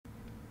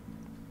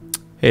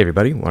Hey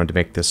everybody, wanted to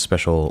make this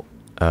special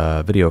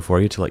video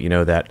for you to let you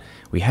know that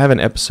we have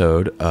an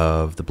episode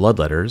of the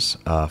Bloodletters,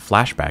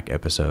 flashback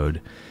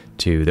episode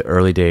to the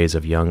early days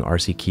of young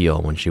R.C.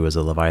 Keel when she was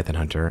a Leviathan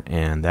hunter,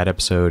 and that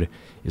episode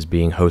is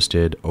being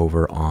hosted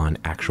over on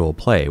Actual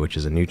Play, which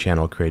is a new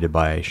channel created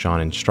by Sean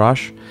and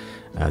Strosh.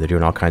 They're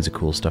doing all kinds of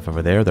cool stuff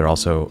over there. They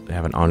also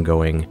have an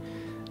ongoing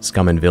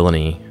Scum and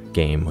Villainy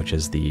game, which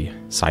is the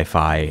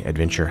sci-fi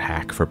adventure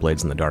hack for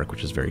Blades in the Dark,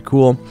 which is very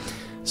cool.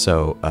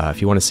 So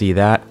if you want to see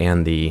that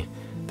and the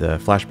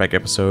flashback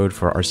episode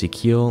for R.C.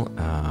 Keel,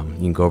 you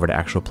can go over to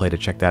Actual Play to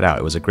check that out.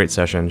 It was a great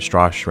session.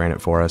 Strosh ran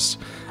it for us.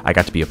 I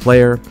got to be a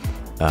player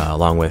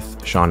along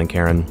with Sean and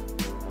Karen.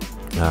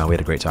 We had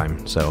a great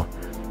time. So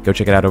go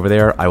check it out over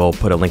there. I will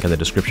put a link in the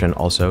description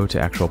also to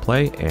Actual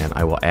Play, and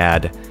I will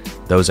add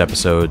those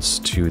episodes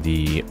to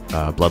the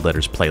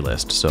Bloodletters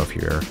playlist. So if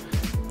you're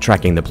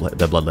tracking the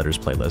Bloodletters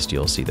playlist,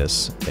 you'll see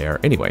this there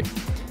anyway.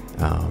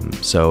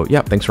 So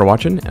yeah, thanks for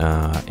watching,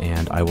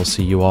 and I will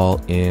see you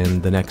all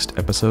in the next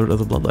episode of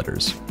the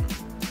Bloodletters.